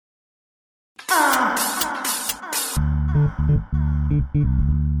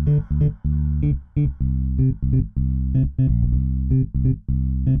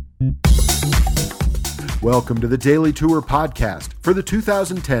Welcome to the Daily Tour podcast for the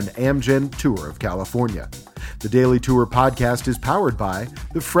 2010 Amgen Tour of California. The Daily Tour podcast is powered by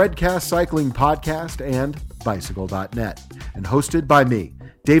the FredCast Cycling Podcast and Bicycle.net, and hosted by me,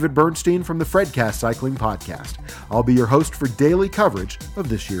 David Bernstein from the FredCast Cycling Podcast. I'll be your host for daily coverage of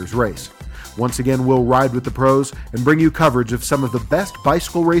this year's race. Once again, we'll ride with the pros and bring you coverage of some of the best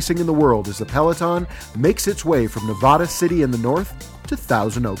bicycle racing in the world as the peloton makes its way from Nevada City in the north to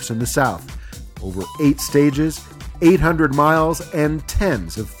Thousand Oaks in the south. Over 8 stages, 800 miles, and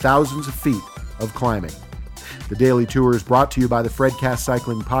tens of thousands of feet of climbing. The Daily Tour is brought to you by the FredCast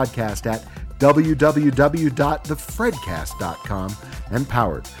Cycling Podcast at www.thefredcast.com and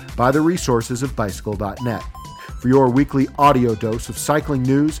powered by the resources of Bicycle.net. For your weekly audio dose of cycling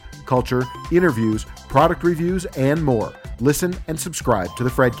news, culture, interviews, product reviews, and more, listen and subscribe to the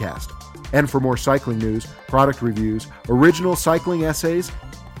FredCast. And for more cycling news, product reviews, original cycling essays,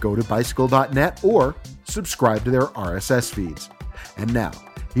 go to Bicycle.net or subscribe to their RSS feeds. And now,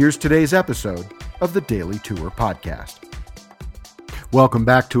 here's today's episode of the Daily Tour Podcast. Welcome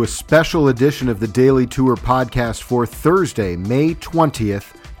back to a special edition of the Daily Tour Podcast for Thursday, May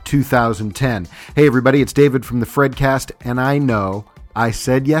 20th, 2010. Hey everybody, it's David from the FredCast, and I know I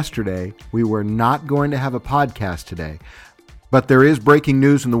said yesterday we were not going to have a podcast today, but there is breaking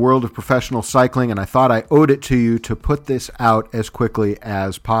news in the world of professional cycling, and I thought I owed it to you to put this out as quickly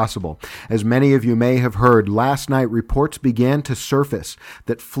as possible. As many of you may have heard, last night reports began to surface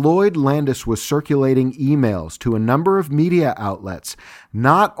that Floyd Landis was circulating emails to a number of media outlets,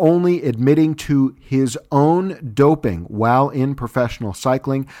 not only admitting to his own doping while in professional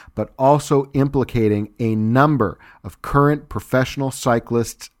cycling, but also implicating a number of current professional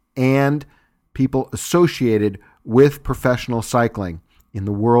cyclists and people associated with professional cycling in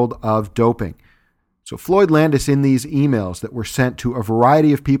the world of doping. So Floyd Landis, in these emails that were sent to a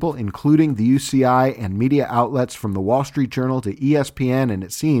variety of people, including the UCI and media outlets from the Wall Street Journal to ESPN, and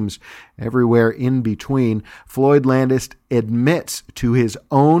it seems everywhere in between, Floyd Landis admits to his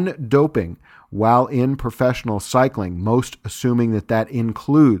own doping while in professional cycling, most assuming that that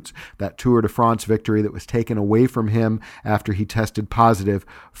includes that Tour de France victory that was taken away from him after he tested positive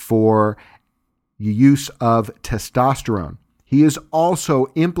for use of testosterone. He is also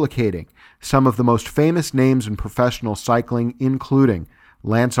implicating some of the most famous names in professional cycling, including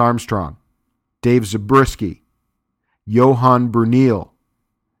Lance Armstrong, Dave Zabriskie, Johan Bruneel,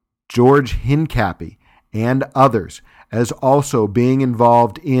 George Hincapie, and others, as also being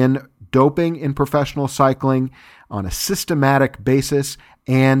involved in doping in professional cycling on a systematic basis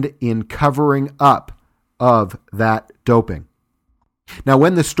and in covering up of that doping. Now,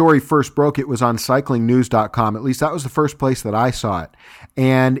 when the story first broke, it was on cyclingnews.com. At least that was the first place that I saw it.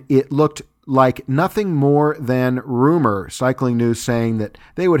 And it looked like nothing more than rumor, Cycling News saying that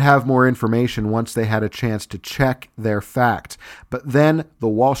they would have more information once they had a chance to check their facts. But then the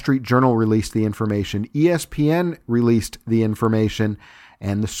Wall Street Journal released the information, ESPN released the information,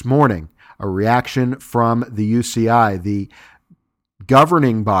 and this morning, a reaction from the UCI, the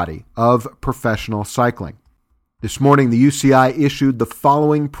governing body of professional cycling. This morning, the UCI issued the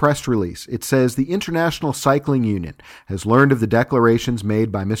following press release. It says, the International Cycling Union has learned of the declarations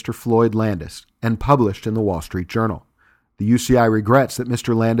made by Mr. Floyd Landis and published in the Wall Street Journal. The UCI regrets that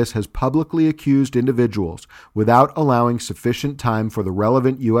Mr. Landis has publicly accused individuals without allowing sufficient time for the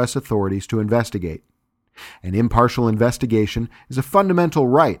relevant U.S. authorities to investigate. An impartial investigation is a fundamental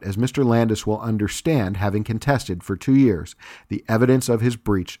right, as Mr. Landis will understand, having contested for 2 years the evidence of his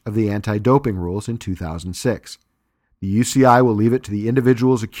breach of the anti-doping rules in 2006. The UCI will leave it to the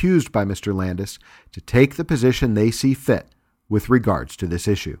individuals accused by Mr. Landis to take the position they see fit with regards to this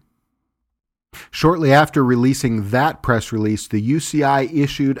issue. Shortly after releasing that press release, the UCI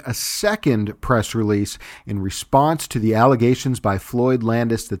issued a second press release in response to the allegations by Floyd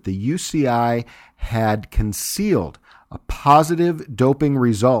Landis that the UCI had concealed a positive doping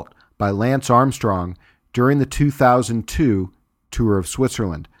result by Lance Armstrong during the 2002 Tour of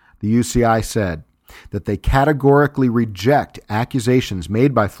Switzerland. The UCI said that they categorically reject accusations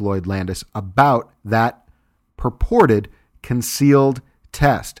made by Floyd Landis about that purported concealed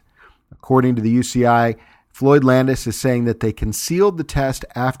test. According to the UCI, Floyd Landis is saying that they concealed the test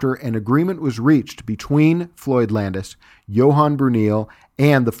after an agreement was reached between Floyd Landis, Johan Bruneel,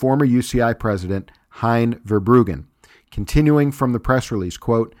 and the former UCI president, Hein Verbruggen. Continuing from the press release,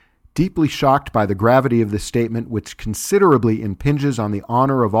 quote, Deeply shocked by the gravity of this statement, which considerably impinges on the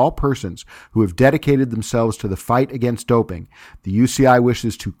honor of all persons who have dedicated themselves to the fight against doping, the UCI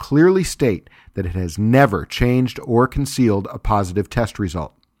wishes to clearly state that it has never changed or concealed a positive test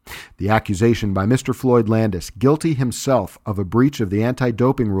result. The accusation by Mr. Floyd Landis, guilty himself of a breach of the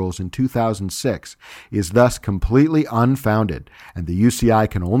anti-doping rules in 2006, is thus completely unfounded, and the UCI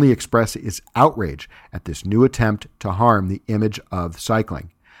can only express its outrage at this new attempt to harm the image of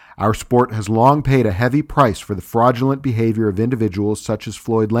cycling. Our sport has long paid a heavy price for the fraudulent behavior of individuals such as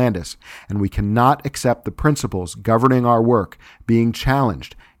Floyd Landis, and we cannot accept the principles governing our work being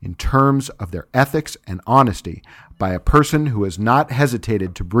challenged in terms of their ethics and honesty by a person who has not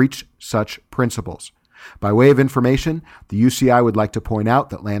hesitated to breach such principles. By way of information, the UCI would like to point out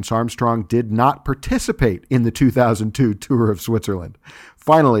that Lance Armstrong did not participate in the 2002 Tour of Switzerland.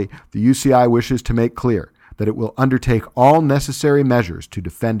 Finally, the UCI wishes to make clear that it will undertake all necessary measures to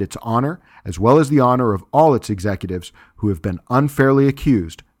defend its honor, as well as the honor of all its executives who have been unfairly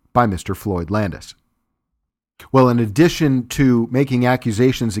accused by Mr. Floyd Landis. Well, in addition to making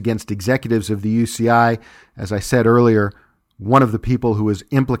accusations against executives of the UCI, as I said earlier, one of the people who was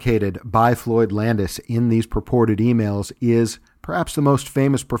implicated by Floyd Landis in these purported emails is perhaps the most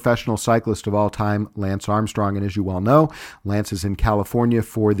famous professional cyclist of all time, Lance Armstrong. And as you well know, Lance is in California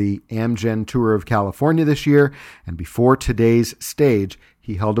for the Amgen Tour of California this year. And before today's stage,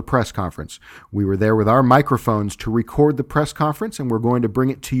 he held a press conference. We were there with our microphones to record the press conference, and we're going to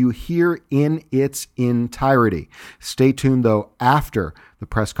bring it to you here in its entirety. Stay tuned, though, after the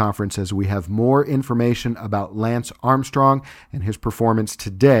press conference as we have more information about Lance Armstrong and his performance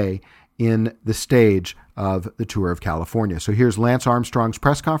today in the stage of the Tour of California. So here's Lance Armstrong's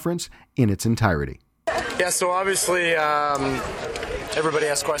press conference in its entirety. Yeah, so obviously everybody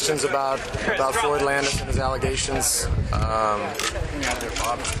has questions about Floyd Landis and his allegations. I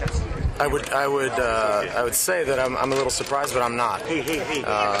would say that I'm a little surprised, but I'm not. In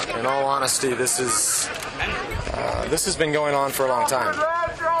all honesty, this has been going on for a long time.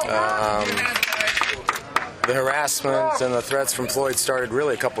 The harassment and the threats from Floyd started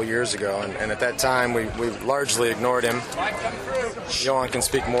really a couple years ago, and at that time we largely ignored him. Johan can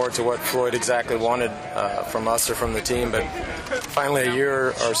speak more to what Floyd exactly wanted from us or from the team, but finally a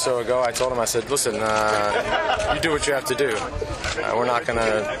year or so ago I told him, I said, listen, you do what you have to do.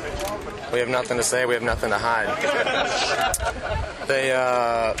 We have nothing to say, we have nothing to hide.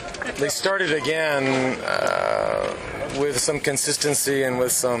 They started again with some consistency and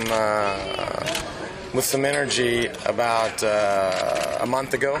with some energy about a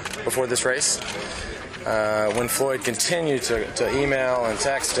month ago before this race, when Floyd continued to email and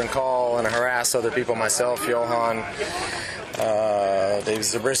text and call and harass other people, myself, Johan, Dave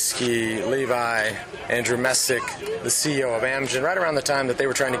Zabriskie, Levi, Andrew Messick, the CEO of Amgen, right around the time that they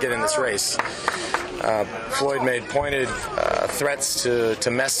were trying to get in this race. Floyd made pointed threats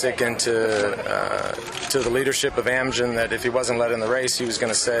to Messick and to the leadership of Amgen that if he wasn't let in the race, he was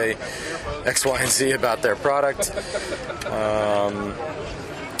going to say X, Y, and Z about their product.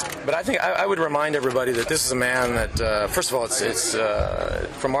 But I think I would remind everybody that this is a man that, first of all, it's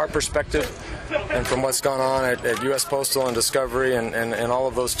from our perspective and from what's gone on at U.S. Postal and Discovery and all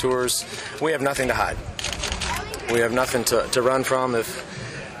of those tours, we have nothing to hide. We have nothing to run from.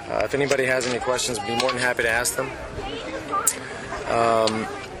 If anybody has any questions, I'd be more than happy to ask them.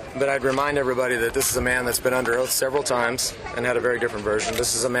 But I'd remind everybody that this is a man that's been under oath several times and had a very different version.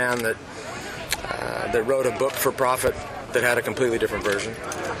 This is a man that wrote a book for profit that had a completely different version.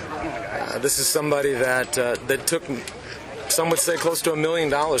 This is somebody that took, some would say, close to $1 million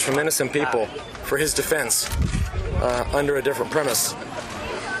from innocent people for his defense under a different premise.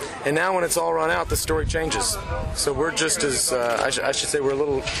 And now when it's all run out, the story changes. So we're just as, I should say we're a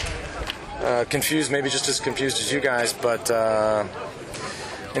little confused, maybe just as confused as you guys, but,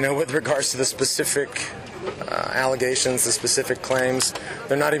 with regards to the specific allegations, the specific claims,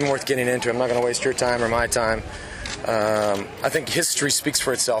 they're not even worth getting into. I'm not going to waste your time or my time. I think history speaks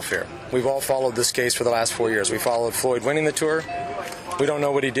for itself here. We've all followed this case for the last 4 years. We followed Floyd winning the Tour. We don't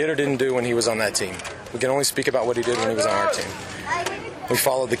know what he did or didn't do when he was on that team. We can only speak about what he did when he was on our team. We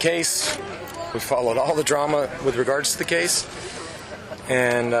followed the case. We followed all the drama with regards to the case.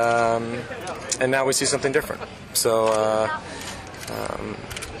 And now we see something different. So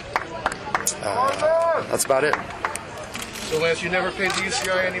that's about it. So, Lance, you never paid the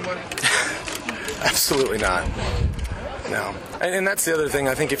UCI any money? Absolutely not. No. And that's the other thing.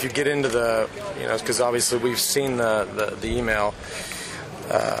 I think if you get into the, because obviously we've seen the email,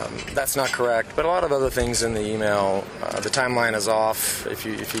 that's not correct. But a lot of other things in the email, the timeline is off. If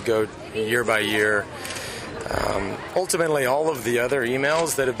you go year by year, ultimately, all of the other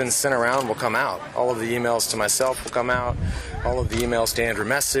emails that have been sent around will come out. All of the emails to myself will come out. All of the emails to Andrew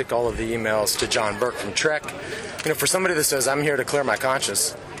Messick. All of the emails to John Burke from Trek. For somebody that says, I'm here to clear my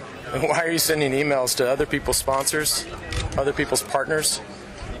conscience, why are you sending emails to other people's sponsors, other people's partners,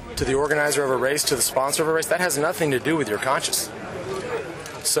 to the organizer of a race, to the sponsor of a race? That has nothing to do with your conscience.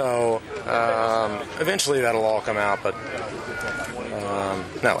 So eventually that'll all come out, but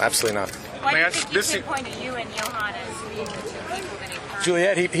no, absolutely not. Why do you think you pinpointed you and Johan as being the two people that he heard?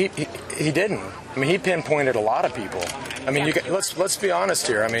 Juliet, he didn't. He pinpointed a lot of people. Let's be honest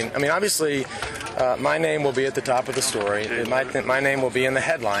here. Obviously, my name will be at the top of the story. My name will be in the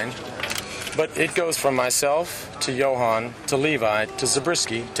headline. But it goes from myself to Johan to Levi to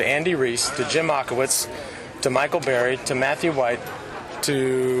Zabriskie to Andy Reese to Jim Akowitz to Michael Berry to Matthew White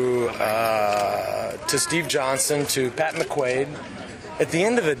to Steve Johnson to Pat McQuaid. At the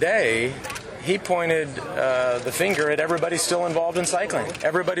end of the day, he pointed the finger at everybody still involved in cycling.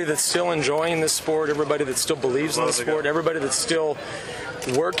 Everybody that's still enjoying this sport, everybody that still believes in the sport, everybody that's still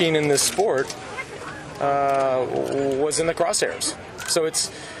working in this sport was in the crosshairs. So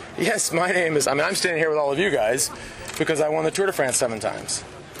yes, my name is, I'm standing here with all of you guys because I won the Tour de France 7 times.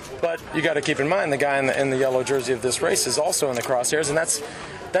 But you got to keep in mind the guy in the yellow jersey of this race is also in the crosshairs, and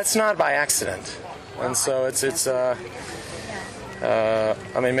that's not by accident. And so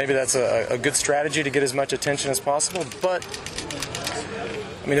maybe that's a good strategy to get as much attention as possible. But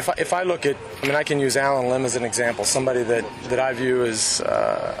if I look at, I can use Alan Lim as an example, somebody that I view as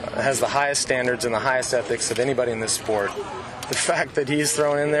has the highest standards and the highest ethics of anybody in this sport. The fact that he's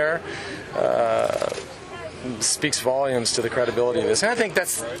thrown in there speaks volumes to the credibility of this. And I think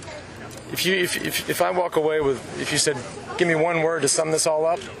that's, if I walk away with, if you said, give me one word to sum this all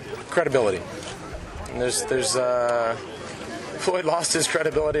up, credibility. And there's Floyd lost his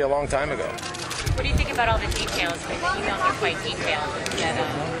credibility a long time ago. What do you think about all the details? The emails are quite detailed.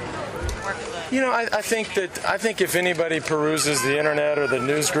 I think if anybody peruses the internet or the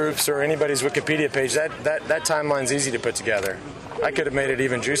news groups or anybody's Wikipedia page, that timeline's easy to put together. I could have made it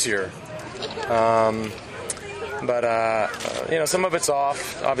even juicier. But some of it's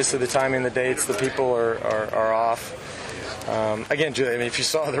off. Obviously, the timing, the dates, the people are off. Again, Julie, if you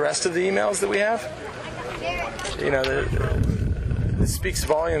saw the rest of the emails that we have, it speaks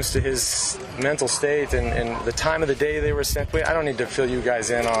volumes to his mental state and the time of the day they were sent. I don't need to fill you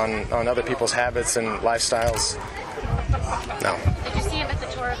guys in on other people's habits and lifestyles. No. Did you see him at the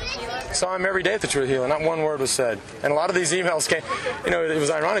Tour of the Gila? Saw him every day at the Tour of the Gila. Not one word was said. And a lot of these emails came, it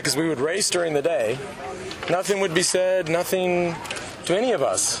was ironic because we would race during the day. Nothing would be said, nothing to any of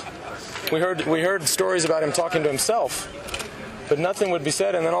us. We heard stories about him talking to himself, but nothing would be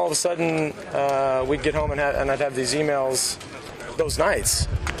said. And then all of a sudden, we'd get home and I'd have these emails those nights.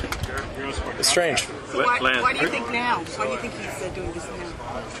 It's strange. Why do you think now? Why do you think he's doing this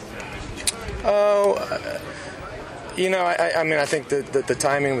now? I think that the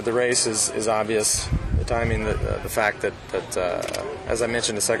timing with the race is obvious. The timing, the fact that as I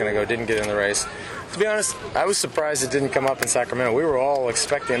mentioned a second ago, didn't get in the race. To be honest, I was surprised it didn't come up in Sacramento. We were all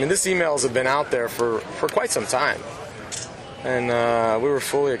expecting. These emails have been out there for quite some time, and we were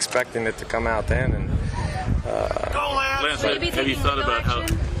fully expecting it to come out then. And Lance, have you thought about how?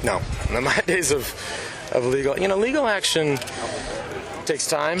 No, my days of legal. Legal action takes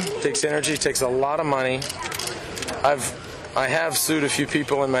time, takes energy, takes a lot of money. I have sued a few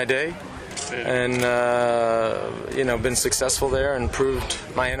people in my day, and been successful there and proved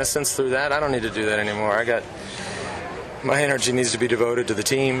my innocence through that. I don't need to do that anymore. My energy needs to be devoted to the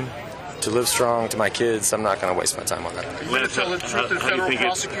team, to live strong, to my kids. I'm not going to waste my time on that. Are you going to tell the truth that the federal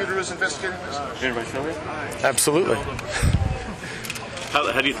prosecutor is investigating this? Absolutely.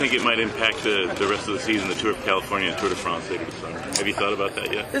 How do you think it might impact the rest of the season, the Tour of California and Tour de France later this summer? Have you thought about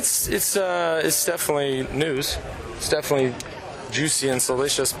that yet? It's definitely news. It's definitely juicy and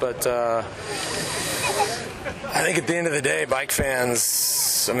salacious, but I think at the end of the day, bike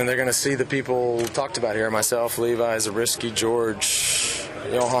fans, they're going to see the people talked about here, myself, Levi, Zabriskie, George,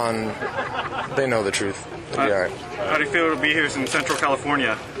 Johan. They know the truth. It'll be all right. How do you feel to be here in Central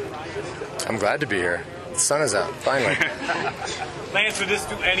California? I'm glad to be here. The sun is out, finally. Lance, would this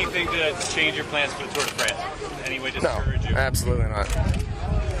do anything to change your plans for the Tour de France? In any way discourage you? No, absolutely not.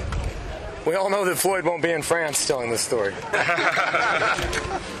 We all know that Floyd won't be in France telling this story. Do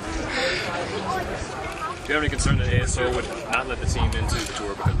you have any concern that ASO would not let the team into the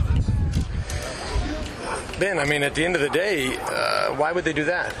Tour because of this? Ben, at the end of the day, why would they do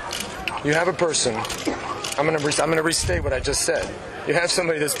that? You have a person. I'm going to restate what I just said. You have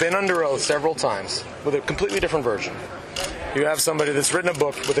somebody that's been under oath several times with a completely different version. You have somebody that's written a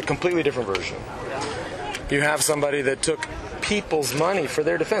book with a completely different version. You have somebody that took people's money for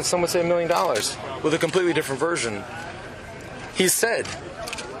their defense. Some would say $1 million with a completely different version. He said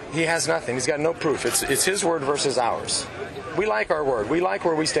he has nothing. He's got no proof. It's his word versus ours. We like our word. We like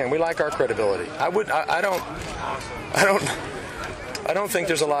where we stand. We like our credibility. I don't think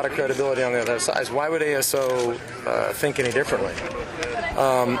there's a lot of credibility on the other side. Why would ASO think any differently?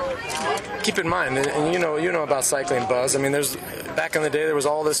 Keep in mind, and you know about cycling buzz. I mean, back in the day there was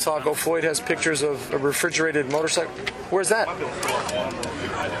all this talk. Oh, Floyd has pictures of a refrigerated motorcycle. Where's that?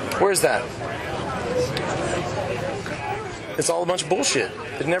 Where's that? It's all a bunch of bullshit.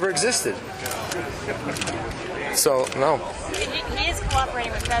 It never existed. So no. He is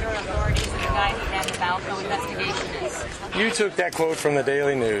cooperating with federal authorities in the guy who had the Balco investigation is. You took that quote from the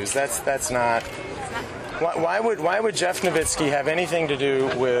Daily News. That's not. Why would Jeff Nowitzki have anything to do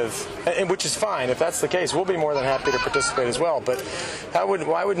with? Which is fine if that's the case. We'll be more than happy to participate as well. But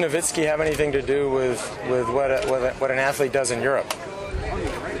why would Nowitzki have anything to do with what an athlete does in Europe?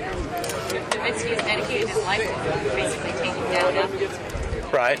 Nowitzki has dedicated his life to basically taking down athletes.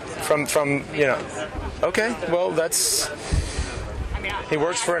 Right. From Okay. Well, that's. He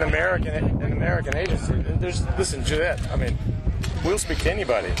works for an American agency. Listen, Juliet. I mean, we'll speak to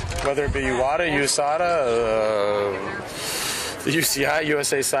anybody, whether it be UADA, USADA, the UCI,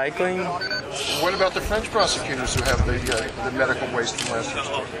 USA Cycling. What about the French prosecutors who have the medical waste from last year's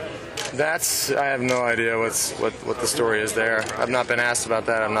tour? I have no idea what the story is there. I've not been asked about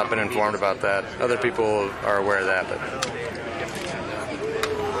that. I've not been informed about that. Other people are aware of that, but.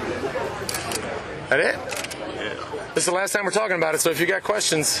 That it? Yeah. This is the last time we're talking about it, so if you got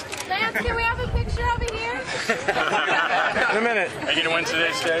questions. Lance, can we have a picture over here? In a minute. Are you going to win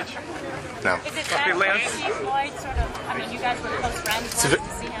today's stage? No. Is it sad to see Floyd sort of, I mean, you guys were close friends, to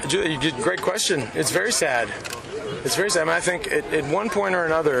see him? Julie, great question. It's very sad. It's very sad. I mean, I think at one point or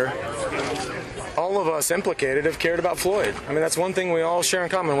another, all of us implicated have cared about Floyd. I mean, that's one thing we all share in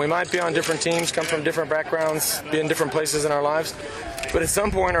common. We might be on different teams, come from different backgrounds, be in different places in our lives, but at some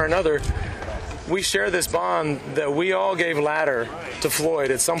point or another, we share this bond that we all gave ladder to Floyd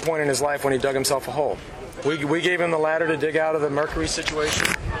at some point in his life when he dug himself a hole. We gave him the ladder to dig out of the Mercury situation.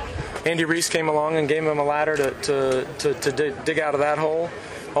 Andy Reese came along and gave him a ladder to dig out of that hole.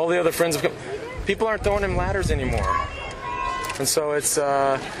 All the other friends have come. People aren't throwing him ladders anymore, and so it's.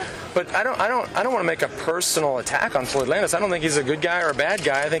 But I don't want to make a personal attack on Floyd Landis. I don't think he's a good guy or a bad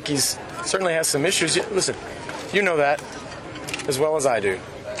guy. I think he's certainly has some issues. Listen, you know that as well as I do.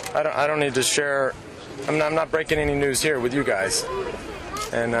 I don't need to share. I'm not breaking any news here with you guys.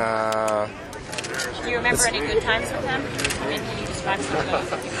 And do you remember any good times with him? I mean, can you describe some of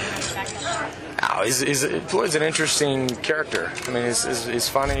those? Floyd's an interesting character. I mean, he's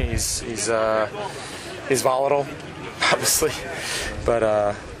funny. He's volatile, obviously. But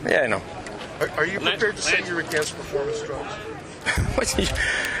yeah, I know. Are you prepared to say you're against performance drugs?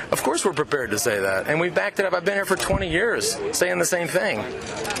 Of course we're prepared to say that, and we've backed it up. I've been here for 20 years saying the same thing.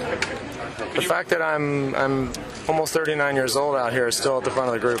 The fact that I'm almost 39 years old out here, still at the front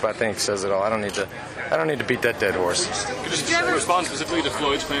of the group, I think says it all. I don't need to beat that dead horse. Could you respond specifically to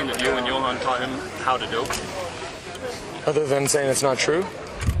Floyd's claim that you and Johan taught him how to dope? Other than saying it's not true?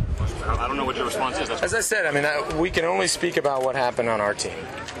 I don't know what your response is. As I said, I mean, we can only speak about what happened on our team.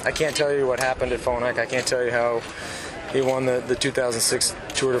 I can't tell you what happened at Phonak. I can't tell you how he won the 2006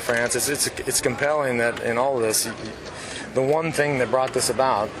 Tour de France. It's compelling that in all of this, the one thing that brought this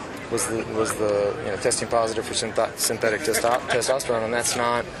about was the testing positive for synthetic testosterone, and that's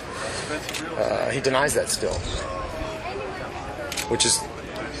not. He denies that still, which is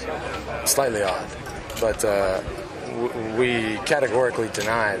slightly odd. But we categorically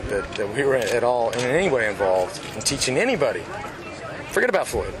denied that we were at all in any way involved in teaching anybody. Forget about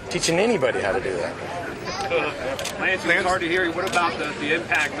Floyd. Teaching anybody how to do that. Lance, it's hard to hear you. What about the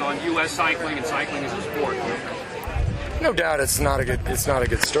impact on U.S. cycling and cycling as a sport? No doubt, it's not a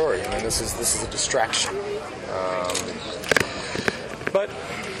good story. I mean, this is a distraction. But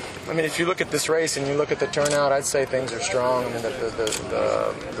I mean, if you look at this race and you look at the turnout, I'd say things are strong. I mean,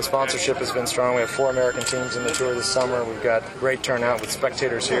 the sponsorship has been strong. We have 4 American teams in the tour this summer. We've got great turnout with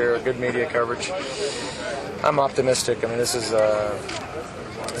spectators here, good media coverage. I'm optimistic. I mean, this is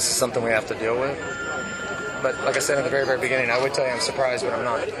something we have to deal with. But like I said in the very, very beginning, I would tell you I'm surprised, but I'm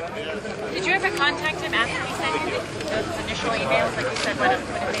not. Did you ever contact him after he sent you those initial emails, like you said, when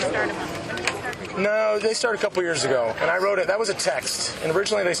they started? No, they started a couple years ago, and I wrote it. That was a text, and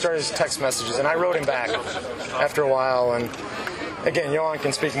originally they started as text messages, and I wrote him back after a while. And again, Johan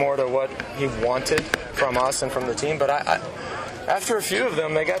can speak more to what he wanted from us and from the team, but I after a few of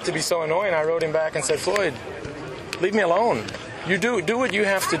them, they got to be so annoying. I wrote him back and said, Floyd, leave me alone. You do what you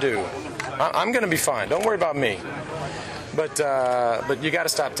have to do. I'm going to be fine. Don't worry about me. But you got to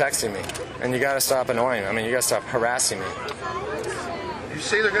stop texting me, and you got to stop annoying me. I mean, you got to stop harassing me. You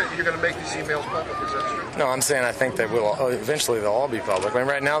say you're going to make these emails public. Is that true? No, I'm saying I think that eventually they'll all be public. I mean,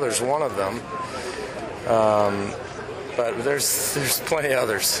 right now there's one of them, but there's plenty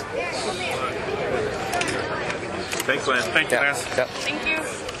others. Thanks, Lance. Thank you, Lance. Yep. Thank you.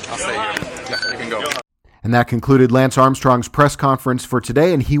 I'll stay here. Yeah, you can go. And that concluded Lance Armstrong's press conference for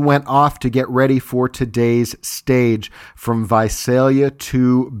today, and he went off to get ready for today's stage from Visalia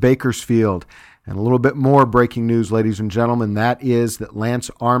to Bakersfield. And a little bit more breaking news, ladies and gentlemen, that is that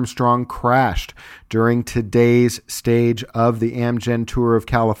Lance Armstrong crashed during today's stage of the Amgen Tour of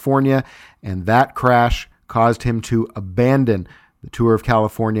California, and that crash caused him to abandon the Tour of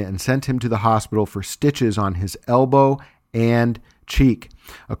California and sent him to the hospital for stitches on his elbow and cheek.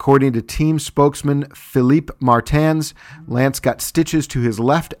 According to team spokesman Philippe Martins, Lance got stitches to his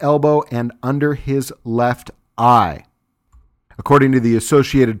left elbow and under his left eye. According to the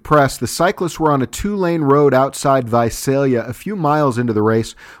Associated Press, the cyclists were on a 2-lane road outside Visalia a few miles into the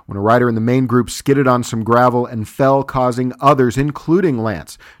race when a rider in the main group skidded on some gravel and fell, causing others, including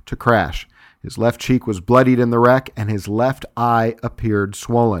Lance, to crash. His left cheek was bloodied in the wreck, and his left eye appeared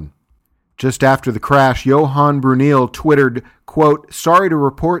swollen. Just after the crash, Johan Brunel twittered, quote, "Sorry to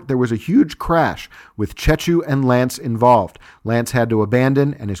report there was a huge crash with Chechu and Lance involved. Lance had to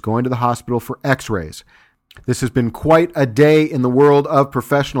abandon and is going to the hospital for x-rays." This has been quite a day in the world of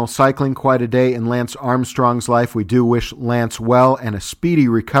professional cycling, quite a day in Lance Armstrong's life. We do wish Lance well and a speedy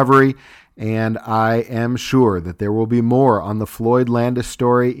recovery, and I am sure that there will be more on the Floyd Landis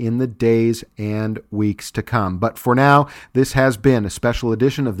story in the days and weeks to come. But for now, this has been a special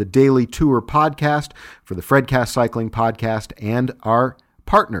edition of the Daily Tour podcast for the FredCast Cycling Podcast and our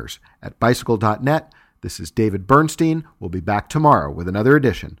partners at Bicycle.net. This is David Bernstein. We'll be back tomorrow with another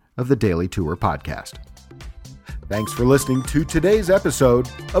edition of the Daily Tour podcast. Thanks for listening to today's episode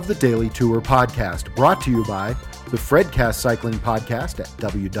of the Daily Tour podcast, brought to you by the FredCast Cycling Podcast at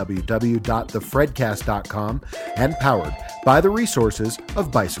www.thefredcast.com and powered by the resources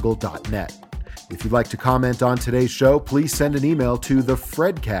of Bicycle.net. If you'd like to comment on today's show, please send an email to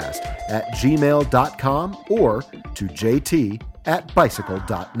thefredcast@gmail.com or to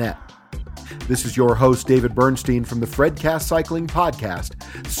jt@bicycle.net. This is your host, David Bernstein, from the FredCast Cycling Podcast.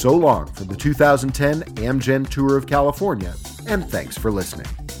 So long from the 2010 Amgen Tour of California, and thanks for listening.